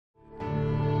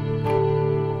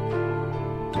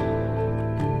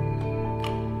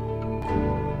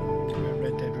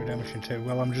to?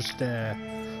 Well, I'm just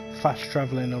fast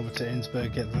travelling over to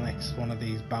Innsbruck, get the next one of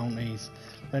these bounties.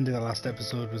 The end of the last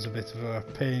episode was a bit of a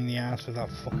pain in the ass with that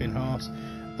fucking horse,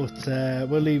 but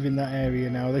we're leaving that area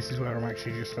now. This is where I'm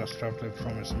actually just fast travelling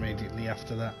from. It's immediately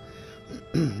after that.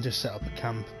 Just set up a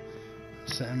camp,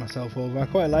 setting myself over. I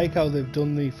quite like how they've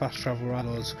done the fast travel right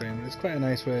on the screen. It's quite a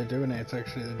nice way of doing it. It's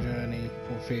actually the journey,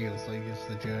 what feels like it's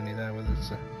the journey there, whether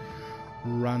it's a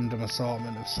random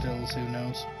assortment of stills, who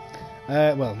knows.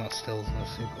 Well, not stills,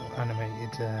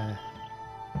 animated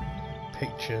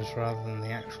pictures rather than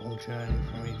the actual journey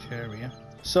from each area.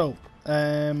 So,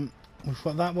 we've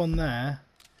got that one there,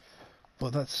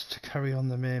 but that's to carry on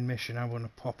the main mission. I want to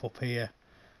pop up here,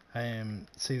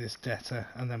 see this debtor,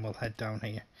 and then we'll head down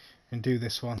here and do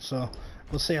this one. So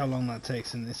we'll see how long that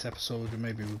takes in this episode, and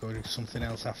maybe we'll go do something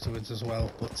else afterwards as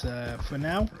well. But for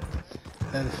now,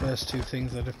 they're the first two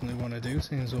things I definitely want to do,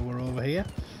 seeing as though we're over here.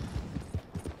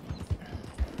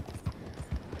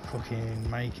 Fucking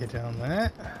make it down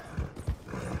there.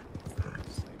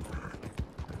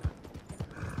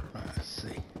 Right, let's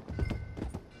see.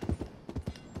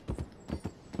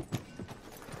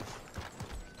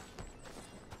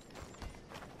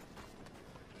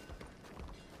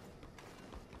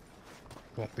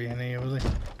 Won't be any, will it?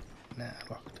 Nah,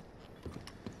 locked.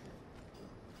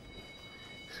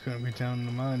 It's gonna be down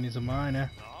the mine. He's a miner.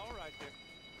 All right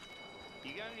there.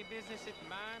 You got any business at the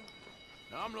mine?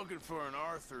 Now, I'm looking for an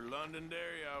Arthur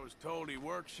Londonderry. I was told he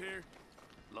works here.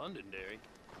 Londonderry?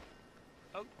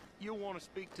 Oh, you'll want to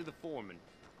speak to the foreman.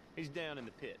 He's down in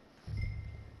the pit.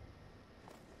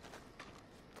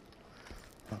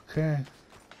 Okay.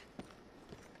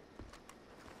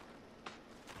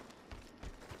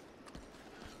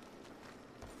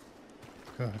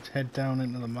 Go head down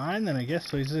into the mine then, I guess.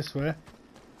 So he's this way.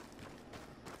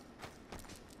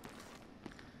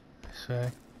 This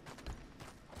way.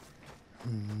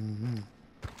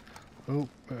 Oh,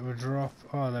 bit of a drop.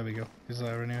 Oh, there we go. He's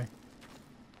there anyway.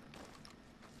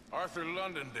 Arthur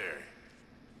Londonderry.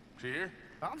 Is he here?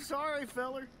 I'm sorry,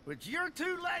 feller, but you're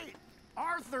too late.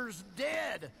 Arthur's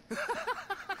dead.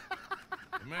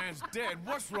 The man's dead.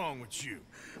 What's wrong with you?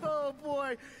 Oh,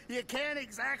 boy. You can't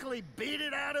exactly beat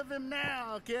it out of him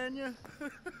now, can you?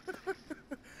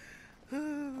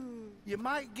 You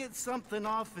might get something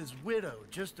off his widow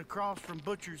just across from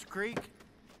Butcher's Creek,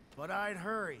 but I'd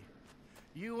hurry.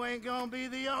 You ain't gonna be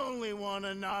the only one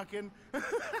a-knocking.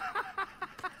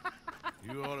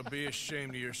 You ought to be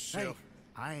ashamed of yourself.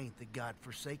 Hey, I ain't the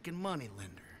godforsaken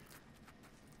moneylender.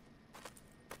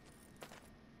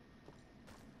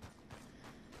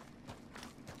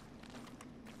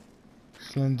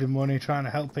 Lending money, trying to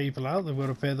help people out. They've got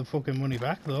to pay the fucking money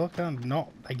back though. Can't not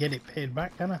I get it paid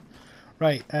back, can I?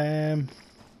 Right,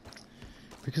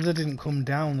 because I didn't come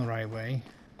down the right way,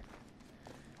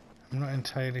 I'm not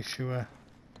entirely sure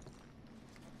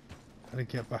how to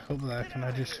get back up there. Can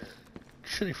I just...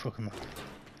 Should he fucking up?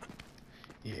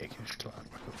 Yeah, you can just climb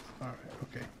back up. Alright,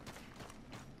 okay.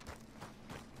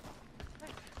 Hey,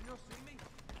 you don't see me?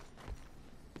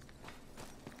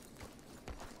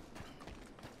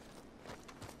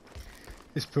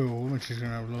 This poor woman, she's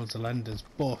going to have loads of lenders,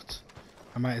 but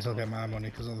I might as well get my money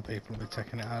because other people will be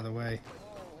taking it either way.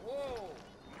 Whoa.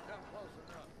 You come close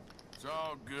enough. It's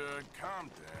all good. Calm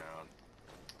down.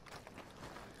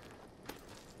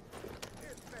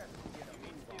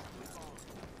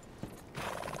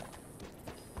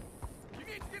 You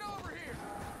need to get over here.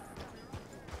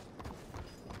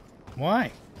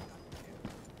 Why?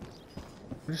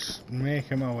 Just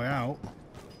making my way out.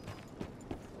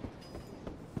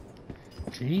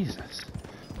 Jesus.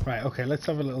 Right, okay, let's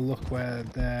have a little look where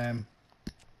the...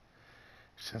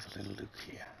 Let's have a little look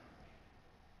here.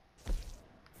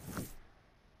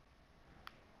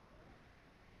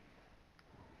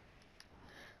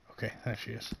 Okay, there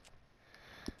she is.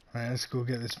 Right, let's go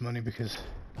get this money because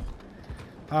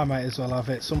I might as well have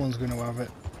it. Someone's going to have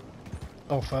it.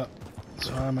 Offer.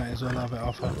 So I might as well have it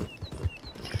offer.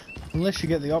 Unless you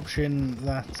get the option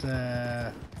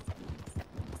that...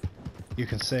 you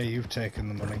can say you've taken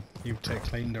the money, you've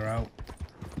cleaned her out,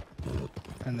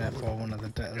 and therefore one of the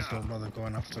debtors don't bother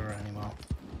going after her anymore.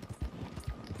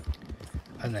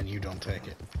 And then you don't take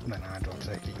it, and then I don't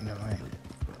take it, you know what I mean?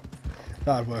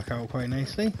 That'd work out quite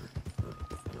nicely.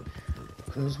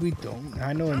 Because we don't.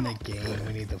 I know in the game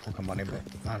we need the fucking money, but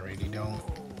I really don't.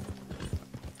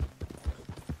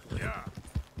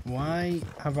 Why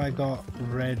have I got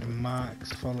red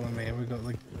marks following me? Have we got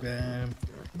like there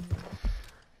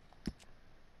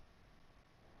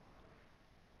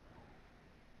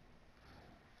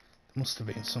must have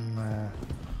been some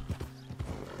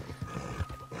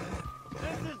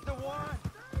This is the one.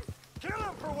 Kill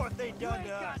him for what they done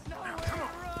to us. Now, come on.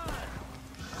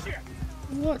 Shit.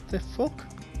 What the fuck?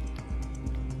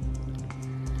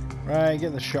 Right,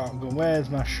 get the shotgun. Where's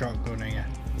my shotgun here?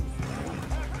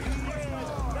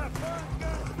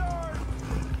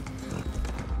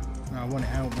 No, I want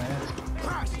it out, mate.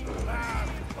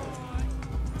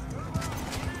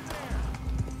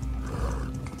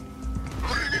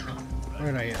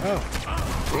 Where are you? Oh.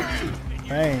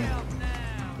 Bang.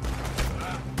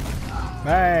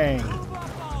 Bang.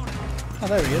 Oh,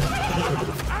 there he is.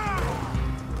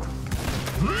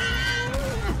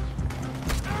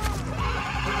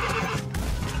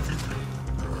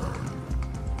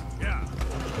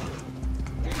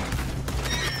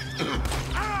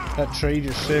 That tree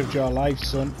just saved your life,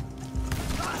 son.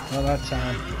 Not that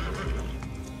time.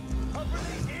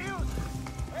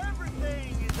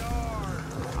 Everything is ours.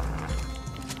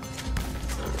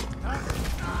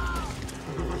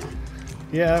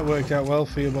 Yeah, that worked out well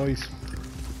for you boys.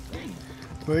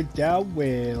 Worked out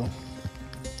well.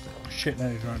 Shit, now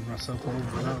he's running myself over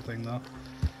with that thing though.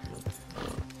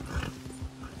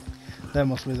 There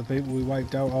must be the people we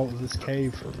wiped out of this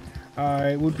cave.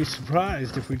 I would be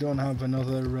surprised if we don't have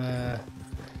another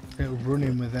little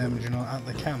run-in with them, you know, at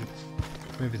the camp.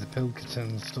 Maybe the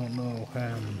Pilkingtons, don't know.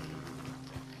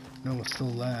 No, we're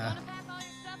still there. Wanna pack all your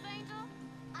stuff, Angel?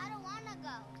 I don't wanna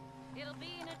go. It'll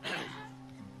be an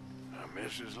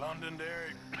adventure. Mrs.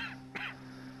 Londonderry.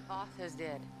 Arthur's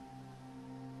dead.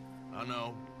 I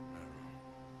know.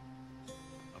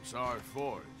 I'm sorry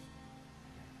for it.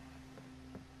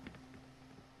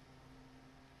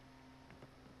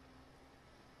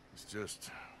 It's just...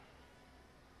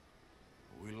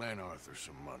 we lent Arthur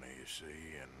some money, you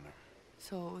see, and...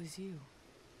 So it was you. You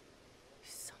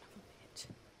son of a bitch.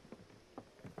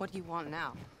 What do you want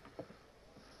now?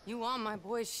 You want my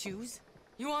boy's shoes?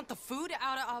 You want the food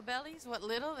out of our bellies? What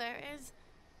little there is?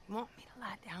 You want me to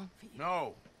lie down for you?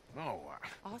 No, no,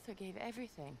 Arthur gave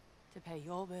everything to pay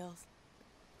your bills.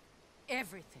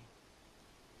 Everything.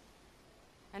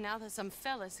 And now there's some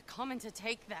fellas coming to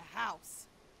take the house.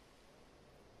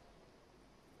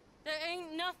 There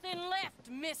ain't nothing left,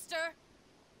 mister.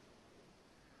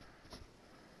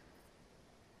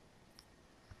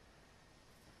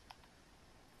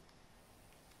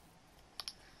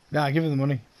 Nah, give him the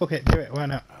money. Fuck it, do it, why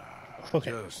not? Fuck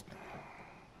it. just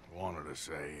wanted to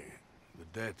say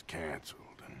the debt's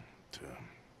canceled and to...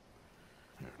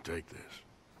 here, take this.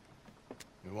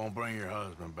 It won't bring your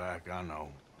husband back, I know.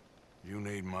 You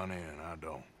need money and I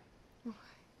don't.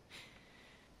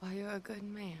 Well, you're a good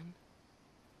man.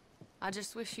 I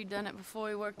just wish you'd done it before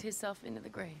he worked himself into the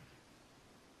grave.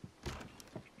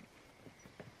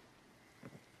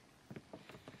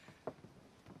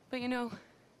 But you know,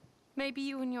 maybe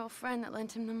you and your friend that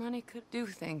lent him the money could do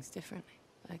things differently.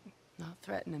 Like, not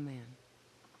threaten a man.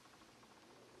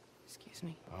 Excuse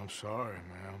me. I'm sorry,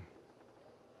 ma'am.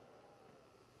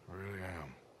 I really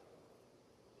am.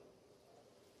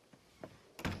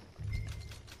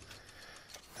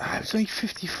 Ah, it's only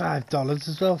 $55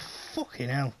 as well. Fucking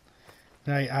hell.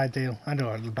 Right, ideal. I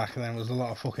know at the back of them was a lot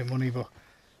of fucking money, but...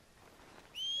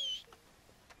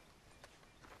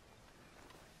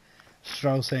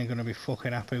 Strauss ain't gonna be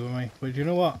fucking happy with me. But you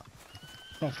know what?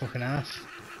 Not fucking ass.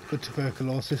 Good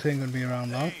tuberculosis ain't gonna be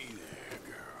around long. Hey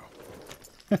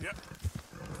there, girl. Yep.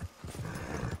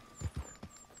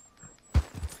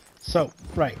 So,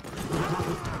 right.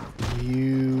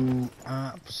 You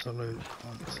absolute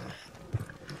cunt.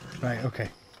 Right, okay.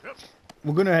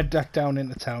 We're gonna head back down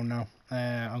into town now.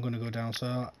 I'm gonna go down,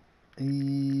 so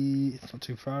it's not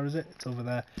too far, is it? It's over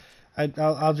there.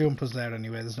 I'll jump us there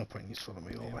anyway. There's no point in you following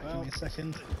me over. Give me a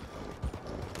second.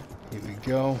 Here we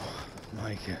go.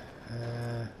 Micah.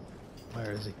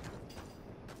 Where is he?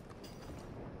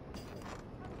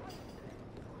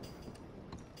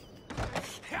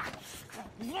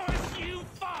 Was you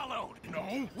followed?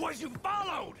 No. Was you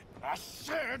followed? I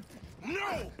said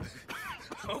no.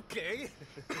 Okay.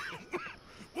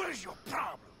 What is your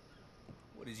problem?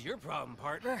 What is your problem,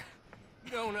 partner?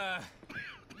 You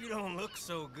don't look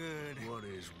so good. What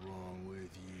is wrong with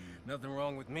you? Nothing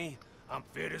wrong with me. I'm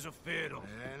fit as a fiddle.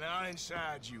 And I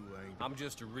inside you ain't. I'm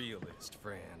just a realist,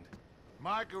 friend.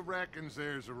 Micah reckons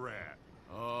there's a rat.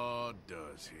 Oh,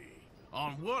 does he?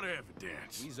 On what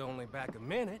evidence? He's only back a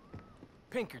minute.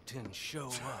 Pinkerton show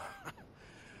up.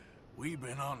 We've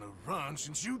been on the run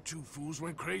since you two fools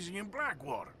went crazy in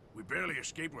Blackwater. We barely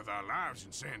escaped with our lives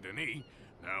in Saint Denis.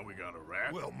 Now we got a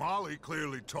rat. Well, Molly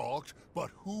clearly talked, but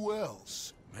who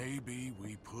else? Maybe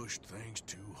we pushed things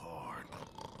too hard.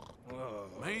 Whoa.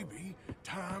 Maybe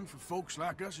time for folks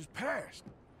like us is past.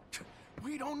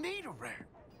 We don't need a rat.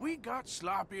 We got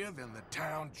sloppier than the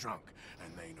town drunk,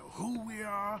 and they know who we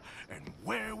are, and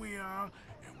where we are,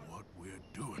 and what we're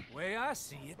doing. Way I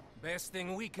see it, best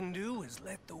thing we can do is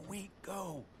let the week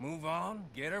go. Move on,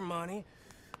 get our money,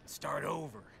 start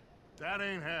over. That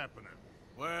ain't happening.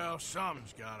 Well,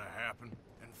 something's gotta happen,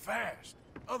 and fast.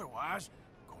 Otherwise,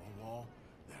 Cornwall,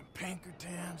 them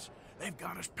Pinkertons, they've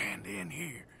got us penned in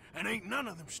here, and ain't none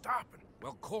of them stopping.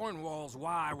 Well, Cornwall's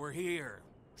why we're here.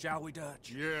 Shall we,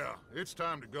 Dutch? Yeah, it's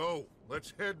time to go.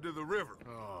 Let's head to the river.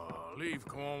 Oh, leave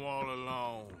Cornwall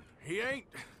alone. He ain't...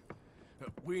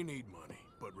 We need money,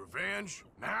 but revenge,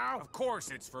 now? Of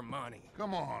course it's for money.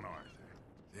 Come on, Arthur.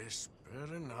 This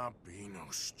better not be no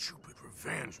stupid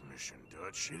revenge mission,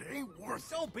 Dutch. It ain't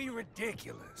worth it. Don't be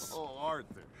ridiculous. Oh,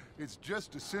 Arthur, it's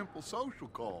just a simple social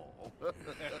call.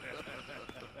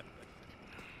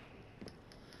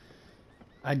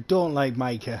 I don't like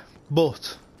Micah,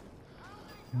 but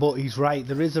he's right.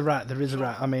 There is a rat. There is a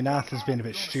rat. I mean, Arthur's been a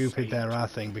bit stupid there, I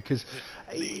think, because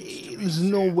there's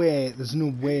no way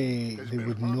they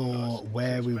would know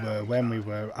where we were when we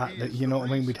were at the, you know what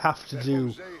I mean? We'd have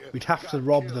to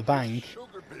rob the bank,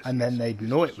 and then they'd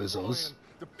know it was us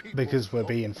because we're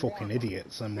being fucking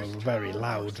idiots and we're very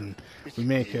loud and we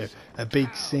make a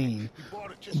big scene.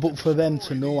 But for them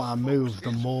to know our move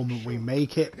the moment we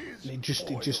make it, it just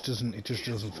doesn't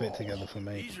fit together for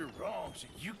me. These are wrong, so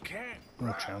you can't.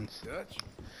 No chance. Dutch.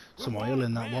 Some oil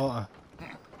in that water.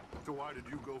 So why did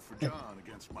you go for John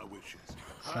against my wishes?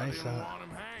 It's I nice, didn't that. want him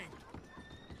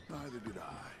hanged. Neither did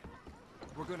I.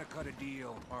 We're gonna cut a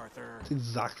deal, Arthur. It's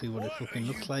exactly what it fucking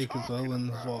looks like as well when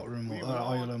there's water and water,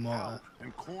 oil and water.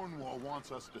 And Cornwall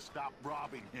wants us to stop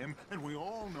robbing him, and we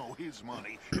all know his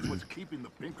money is what's keeping the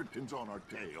Pinkertons on our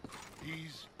tail.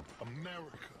 He's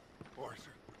America,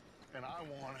 Arthur, and I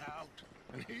want out.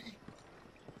 And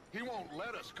he won't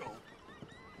let us go.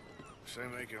 This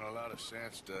ain't making a lot of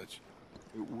sense, Dutch.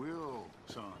 It will,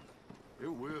 son.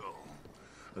 It will.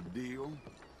 A deal,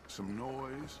 some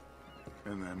noise,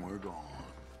 and then we're gone.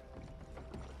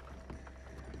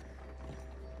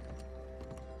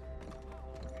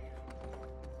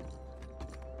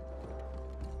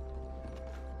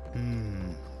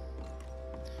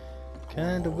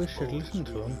 Kinda wish I'd listened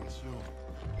to him.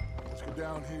 Let's go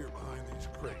down here behind these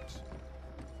crates.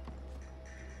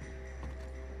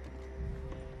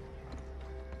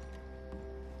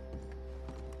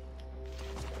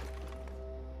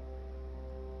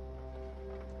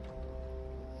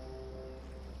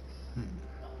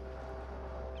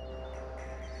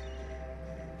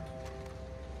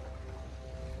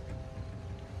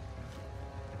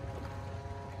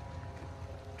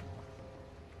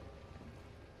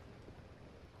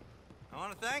 I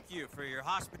want to thank you for your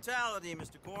hospitality,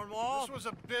 Mr. Cornwall. This was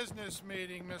a business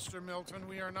meeting, Mr. Milton.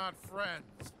 We are not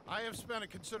friends. I have spent a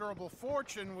considerable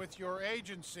fortune with your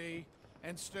agency,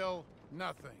 and still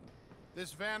nothing.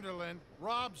 This Vanderlyn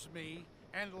robs me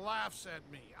and laughs at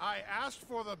me. I asked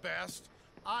for the best.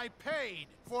 I paid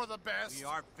for the best. We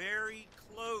are very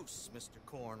close, Mr.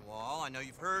 Cornwall. I know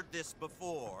you've heard this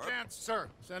before. Chance, sir.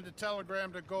 Send a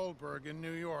telegram to Goldberg in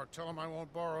New York. Tell him I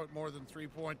won't borrow it more than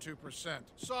 3.2%.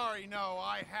 Sorry, no,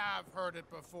 I have heard it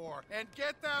before. And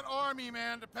get that army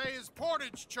man to pay his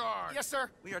portage charge. Yes,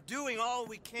 sir. We are doing all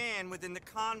we can within the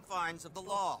confines of the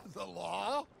law. The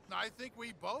law? I think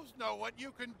we both know what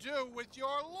you can do with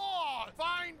your law.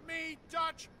 Find me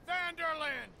Dutch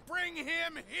Vanderlyn. Bring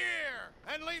him here.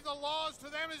 And leave the laws to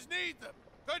them as need them.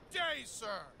 Good day,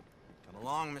 sir. Come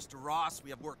along, Mr. Ross.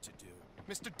 We have work to do.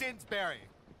 Mr. Didsbury.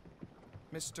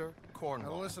 Mr.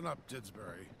 Cornwall. Now listen up,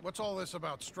 Didsbury. What's all this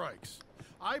about strikes?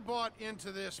 I bought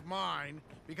into this mine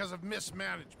because of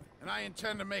mismanagement, and I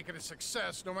intend to make it a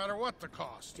success no matter what the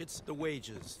cost. It's the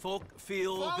wages. Folk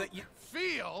feel that you...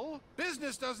 Feel?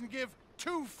 Business doesn't give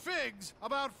two figs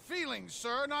about feelings,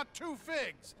 sir, not two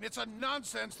figs. It's a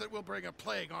nonsense that will bring a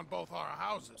plague on both our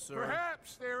houses, sir.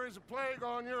 Perhaps there is a plague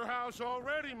on your house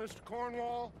already, Mr.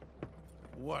 Cornwall.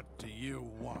 What do you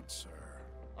want, sir?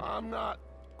 I'm not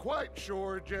quite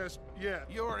sure just yet.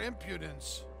 Your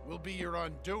impudence will be your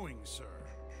undoing, sir.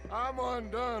 I'm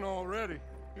undone already.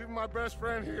 Even my best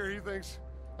friend here, he thinks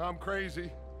I'm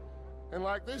crazy. And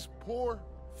like this poor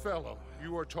fellow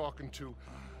you are talking to,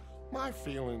 my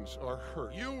feelings are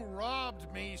hurt. You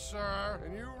robbed me, sir.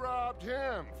 And you robbed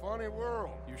him. Funny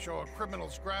world. You show a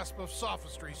criminal's grasp of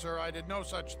sophistry, sir. I did no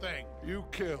such thing. You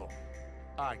kill.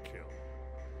 I kill.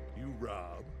 You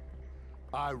rob.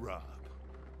 I rob.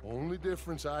 Only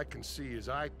difference I can see is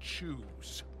I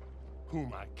choose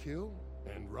whom I kill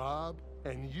and rob,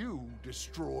 and you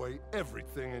destroy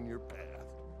everything in your path.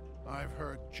 I've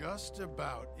heard just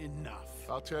about enough.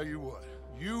 I'll tell you what.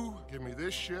 You give me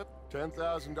this ship,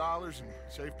 $10,000, and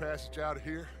safe passage out of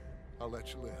here, I'll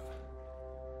let you live.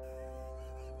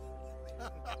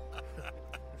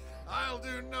 I'll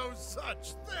do no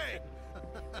such thing.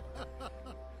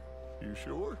 You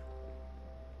sure?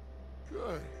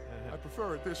 Good. I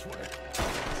prefer it this way.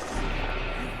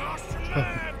 You lost your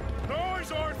man!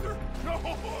 Noise, Arthur!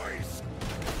 Noise!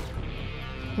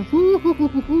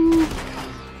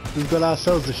 We've got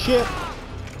ourselves a ship.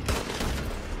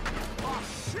 Oh,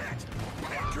 shit!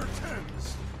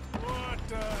 Pinkertons! What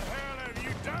the hell have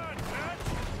you done,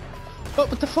 Dutch? Oh,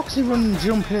 what the fuck's he running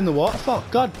jumping in the water for?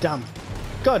 God damn.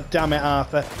 God damn it,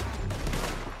 Arthur.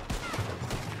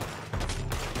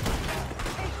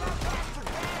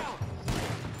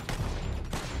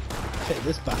 Take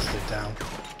this bastard down.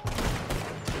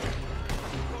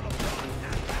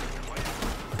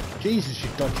 Jesus, you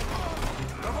dodged.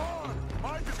 Come on!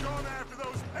 Mike is going after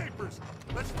those papers.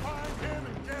 Let's find him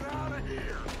and get out of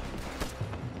here.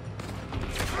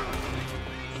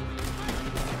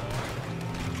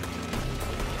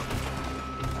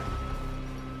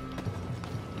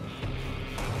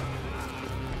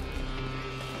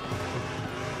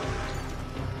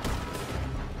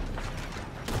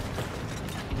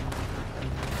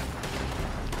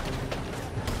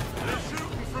 They're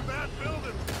shooting from that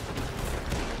building.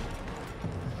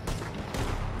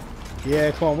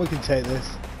 Yeah, come on, we can take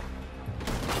this.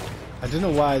 I don't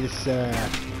know why this, Look out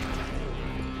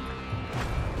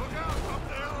up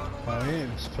there on the oh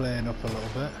yeah, it's playing up a little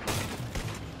bit.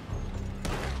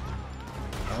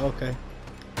 Oh, okay.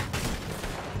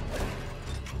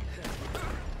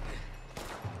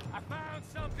 I found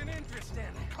something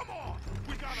interesting. Come on!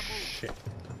 We gotta move! Shit.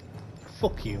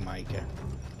 Fuck you, Micah.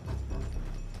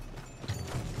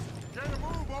 Get a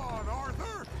move on,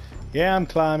 Arthur! Yeah, I'm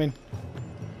climbing.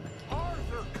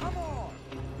 Arthur, come on!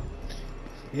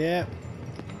 Yeah.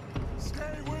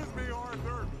 Stay with me,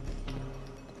 Arthur!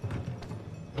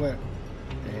 Where?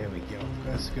 There we go.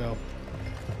 Let's go.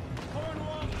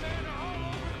 Cornwall men are all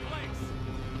over the place.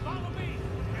 Follow me.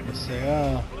 Yes, they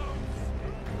are.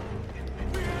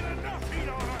 We had enough heat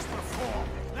on us before!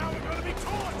 Now we're gonna be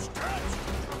torched, Dutch!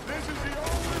 This is the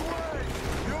only way!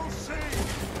 You'll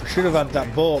see! We should have had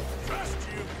that boat. Trust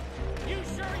you! You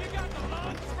sure you got the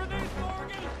lungs for this,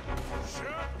 Morgan?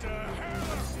 Shut the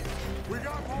hell up! We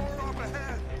got more up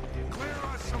ahead! Clear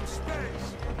us some space!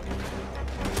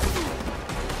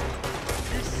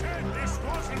 You said this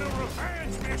wasn't a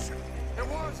revenge mission! It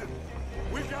wasn't!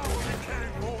 We got what we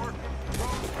came for!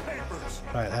 Those papers!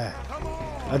 Right there. Come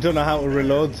on! I don't know how to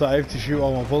reload, so I have to shoot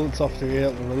all my bullets off to be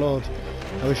able to reload.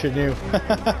 I wish I knew.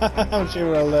 I'm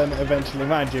sure I'll learn it eventually,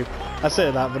 mind you. I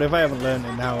say that, but if I haven't learned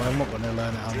it now, I'm not going to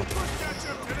learn it, am I? Put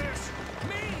ketchup to this!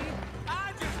 Me?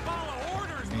 I just follow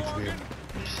orders, Need to be Morgan.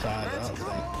 side of Let's that go!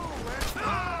 thing. Let's go!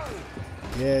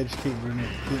 Yeah, just keep moving,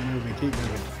 keep moving, keep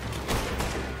moving.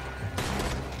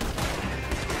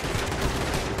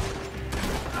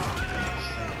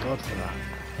 Thank God for that.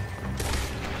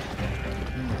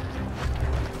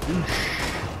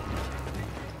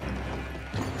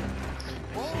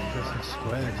 Prison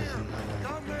Square doesn't matter.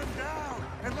 Gun them down,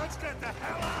 and let's get the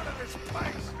hell out of this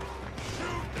place!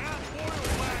 Shoot that oil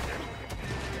wagon!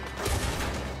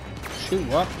 Shoot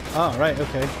what? Oh, right,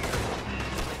 okay.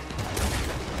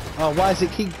 Oh, why does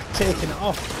it keep taking it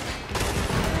off?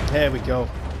 There we go.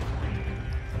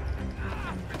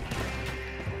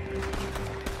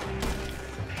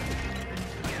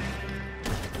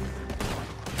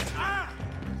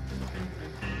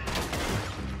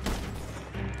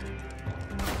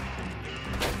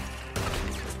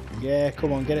 Yeah,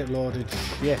 come on, get it loaded.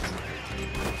 Shit.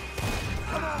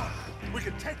 Come on! We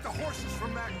can take the horses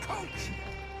from that coach!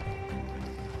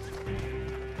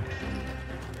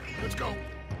 Let's go!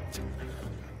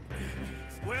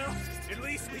 Well, at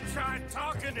least we tried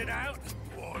talking it out.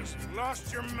 Boys,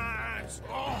 lost your minds!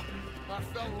 Oh, I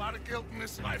felt a lot of guilt in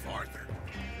this life, Arthur.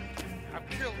 I've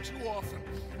killed too often,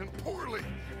 and poorly,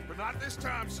 but not this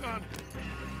time, son.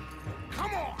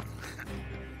 Come on!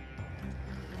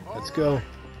 Let's All go. right,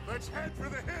 let's head for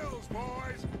the hills,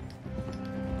 boys!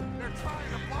 They're trying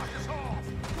to block us off!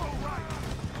 Go right!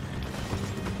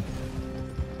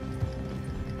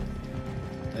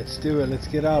 Let's do it, let's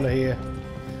get out of here.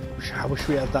 I wish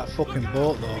we had that fucking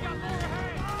boat though.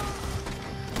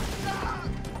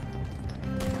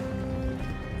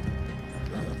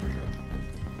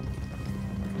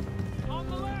 On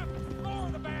the left,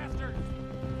 lower the bastard.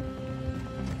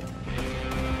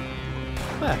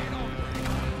 Where?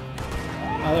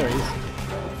 Oh, there he is.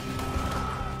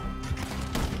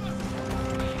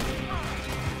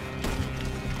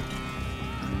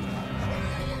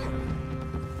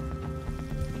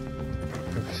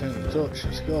 Representing the Dutch,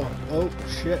 let's go. Oh,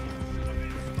 shit.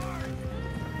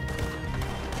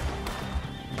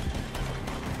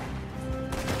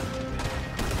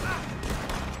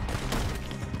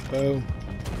 Boom.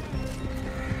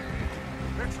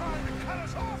 They're trying to cut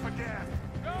us off again.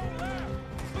 Go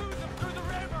left! Lose them through the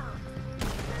river!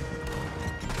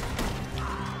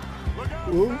 Look out,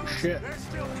 Oh, fellas. shit. They're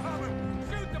still coming.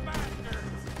 Shoot the bastards!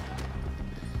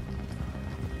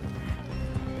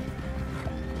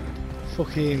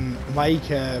 Fucking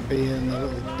Micah being the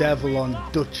little devil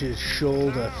on Dutch's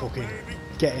shoulder, fucking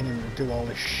getting him to do all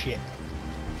this shit.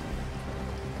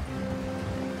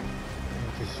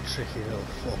 He's a tricky little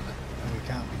fuck, and we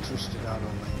can't be trusted, I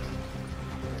don't think.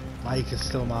 Mike is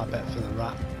still my bet for the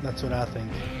rat, that's what I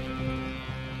think.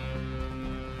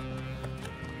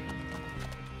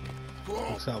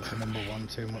 Looks out for number one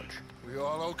too much. We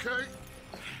all okay?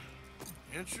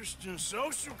 Interesting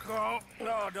social call.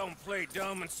 Oh, don't play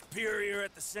dumb and superior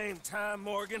at the same time,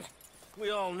 Morgan.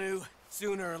 We all knew,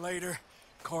 sooner or later,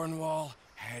 Cornwall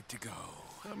had to go.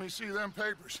 Let me see them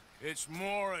papers. It's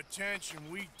more attention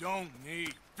we don't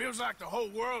need. Feels like the whole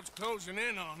world's closing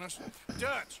in on us.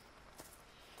 Dutch,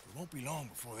 it won't be long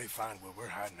before they find where we're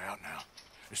hiding out now.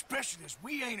 Especially as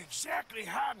we ain't exactly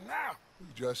hiding out. We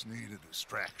just need a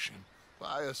distraction.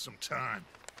 Buy us some time.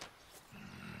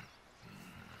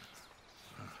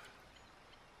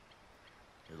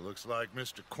 It looks like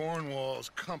Mr. Cornwall's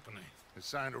company has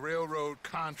signed a railroad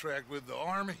contract with the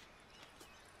Army.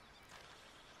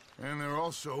 And they're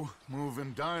also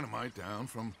moving dynamite down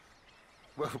from,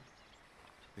 well,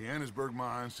 the Annesburg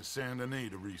mines to Saint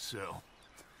Denis to resell.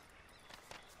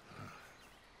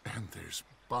 And there's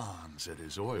bonds at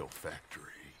his oil factory.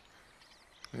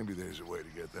 Maybe there's a way to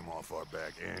get them off our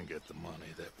back and get the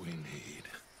money that we need.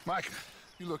 Micah,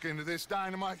 you look into this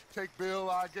dynamite. Take Bill,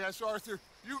 I guess. Arthur,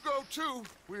 you go too.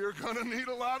 We are gonna need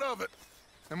a lot of it.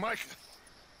 And Micah,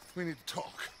 we need to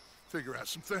talk. Figure out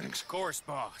some things. Of course,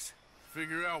 boss.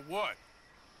 Figure out what?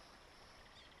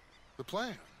 The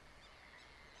plan.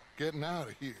 Getting out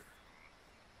of here.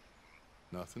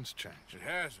 Nothing's changed. It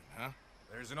hasn't, huh?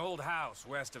 There's an old house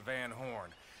west of Van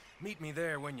Horn. Meet me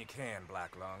there when you can,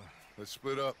 Blacklung. Let's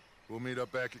split up. We'll meet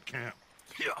up back at camp.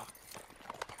 Yeah.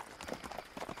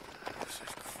 This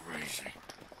is crazy.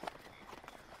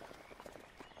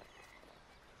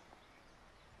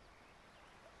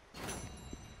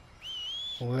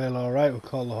 Well, alright, we'll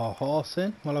call our horse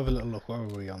in. We'll have a little look. Where are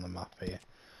we on the map here?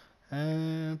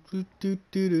 I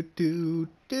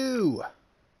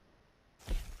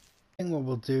think what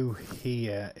we'll do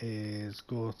here is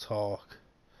go talk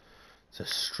to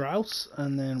Strauss,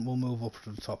 and then we'll move up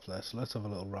to the top there. So let's have a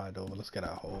little ride over. Let's get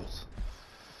our horse.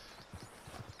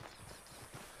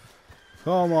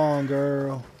 Come on,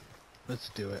 girl. Let's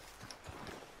do it.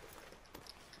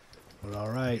 Well,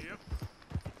 alright.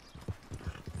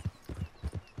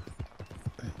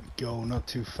 Go, not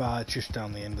too far, just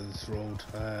down the end of this road,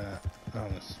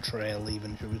 on this trail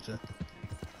even, should we say.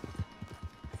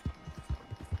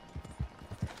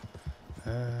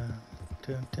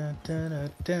 Dun, dun, dun,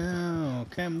 dun, dun.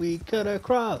 Can we cut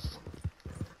across?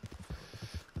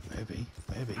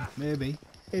 Maybe.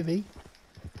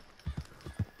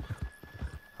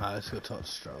 Alright, let's go talk to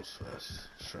Strauss first.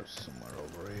 Strauss is somewhere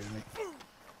over here, isn't he?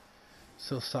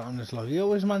 Still sat on this log. He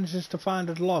always manages to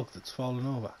find a log that's fallen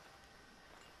over.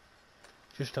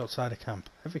 Just outside a camp.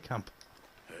 Every camp.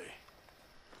 Hey.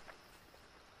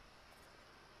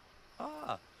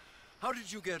 Ah, how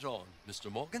did you get on,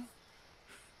 Mr. Morgan?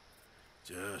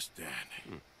 Just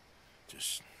dandy.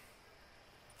 Just...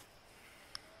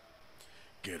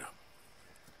 get up.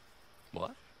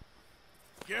 What?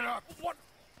 Get up!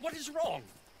 What is wrong?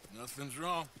 Nothing's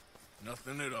wrong.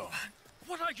 Nothing at all.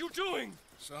 What are you doing?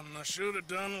 Something I should have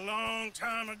done a long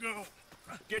time ago.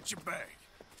 Get your bag.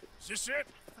 Is this it?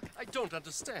 I don't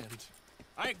understand.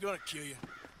 I ain't gonna kill you,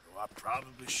 though I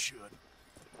probably should.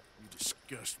 You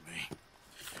disgust me.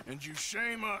 And you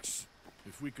shame us.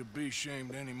 If we could be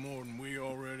shamed any more than we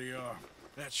already are,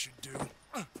 that should do.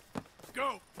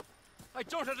 Go! I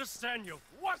don't understand you.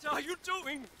 What are you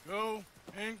doing? Go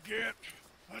and get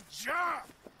a job!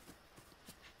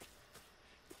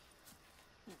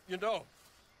 You know,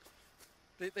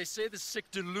 they say the sick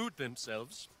delude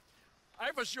themselves.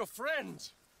 I was your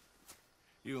friend.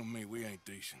 You and me, we ain't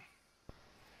decent.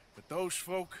 But those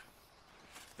folk,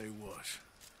 they was.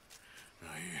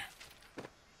 Now here,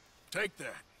 take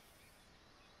that.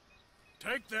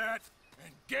 Take that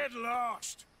and get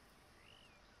lost.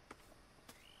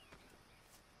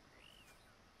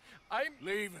 I'm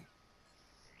leaving.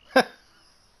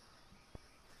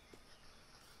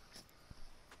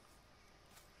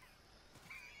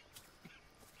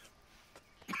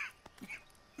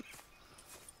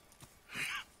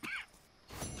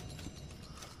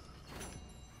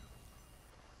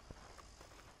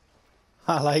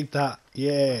 I like that.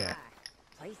 Yeah.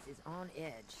 Place is on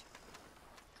edge.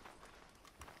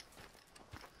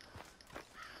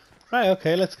 Right,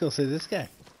 okay, let's go see this guy.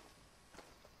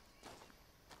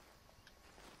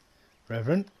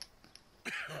 Reverend?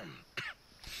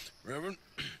 Reverend?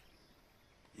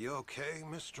 You okay,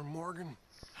 Mr. Morgan?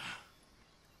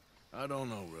 I don't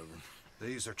know, Reverend.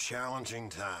 These are challenging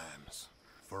times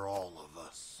for all of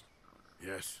us.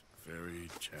 Yes, very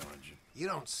challenging. You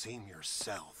don't seem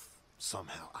yourself,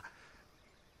 somehow.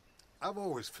 I've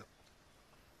always felt...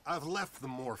 I've left the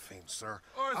morphine, sir.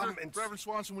 Arthur, Reverend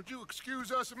Swanson, would you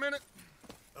excuse us a minute?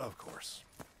 Of course.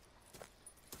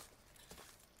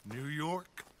 New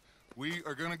York. We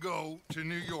are gonna go to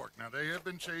New York. Now, they have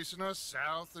been chasing us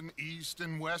south and east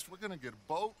and west. We're gonna get a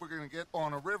boat, we're gonna get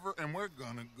on a river, and we're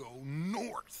gonna go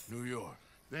north. New York.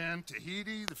 Then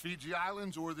Tahiti, the Fiji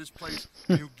Islands, or this place,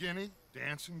 New Guinea,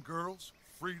 dancing girls,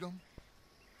 freedom.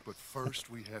 But first,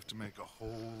 we have to make a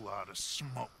whole lot of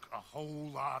smoke, a whole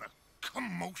lot of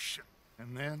commotion.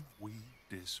 And then we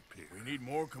disappear. We need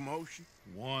more commotion?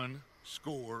 1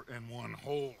 score and 1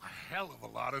 whole hell of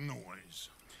a lot of noise.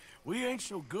 We ain't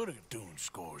so good at doing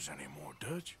scores anymore,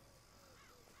 Dutch.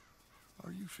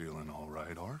 Are you feeling all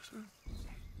right, Arthur?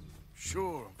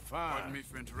 Sure, I'm fine. Pardon me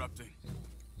for interrupting.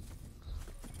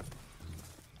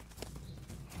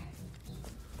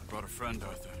 I brought a friend,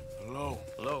 Arthur. Hello.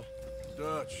 Hello.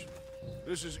 Dutch.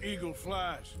 This is Eagle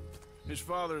Flies. His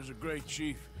father is a great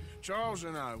chief. Charles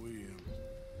and I, we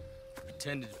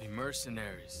pretended to be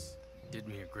mercenaries. Did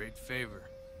me a great favor.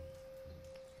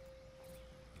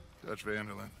 Dutch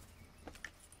Vanderlyn,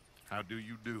 how do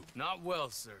you do? Not well,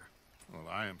 sir.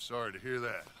 Well, I am sorry to hear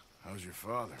that. How's your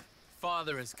father?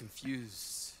 Father has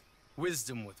confused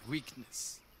wisdom with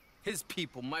weakness. His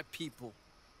people, my people.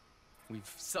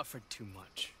 We've suffered too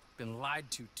much. Been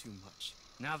lied to too much.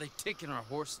 Now they've taken our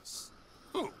horses.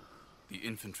 Who? The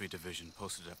infantry division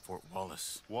posted at Fort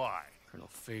Wallace. Why? Colonel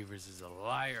Favors is a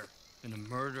liar and a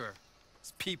murderer.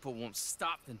 His people won't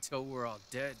stop until we're all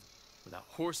dead. Without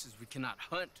horses, we cannot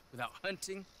hunt. Without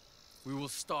hunting, we will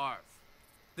starve.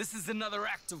 This is another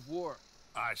act of war.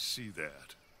 I see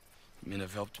that. Men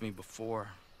have helped me before,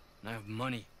 and I have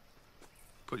money.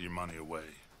 Put your money away,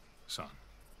 son.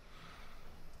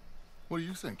 What do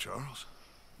you think, Charles?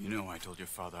 You know I told your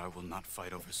father I will not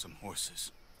fight over some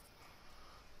horses.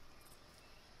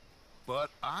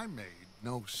 But I made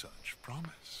no such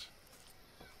promise.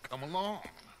 Come along.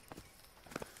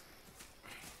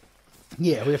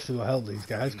 Yeah, we have to go help these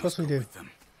guys. Of course we do. With them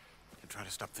to try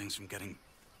to stop things from getting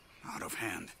out of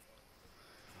hand.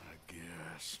 I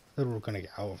guess. They're all gonna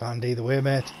get out of hand either way,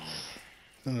 mate.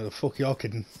 I don't know the fuck you're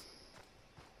kidding.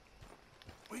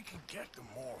 We can get them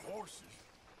more horses.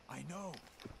 I know.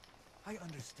 I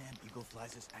understand Eagle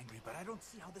Flies is angry, but I don't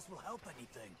see how this will help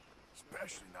anything.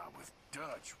 Especially not with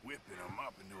Dutch whipping them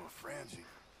up into a frenzy.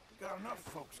 We got enough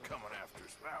folks coming after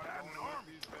us without adding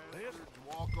armies, man. Lizards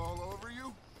walk all over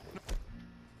you?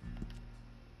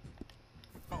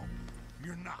 No,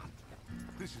 you're not.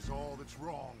 This is all that's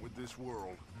wrong with this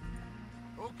world.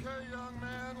 Okay, young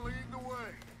man, lead the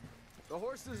way. The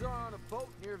horses are on a boat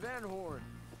near Van Horn.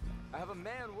 I have a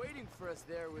man waiting for us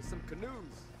there with some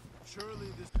canoes. Surely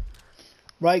this...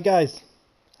 Right, guys.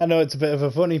 I know it's a bit of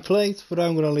a funny place, but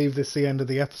I'm going to leave this the end of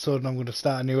the episode, and I'm going to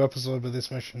start a new episode with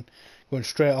this mission, going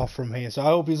straight off from here. So I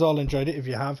hope you all enjoyed it. If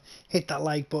you have, hit that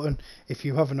like button. If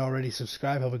you haven't already,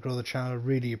 subscribe, help me grow the channel.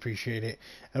 Really appreciate it.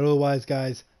 And otherwise,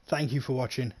 guys, thank you for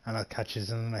watching, and I'll catch you in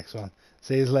the next one.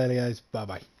 See you later, guys.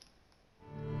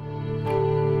 Bye-bye.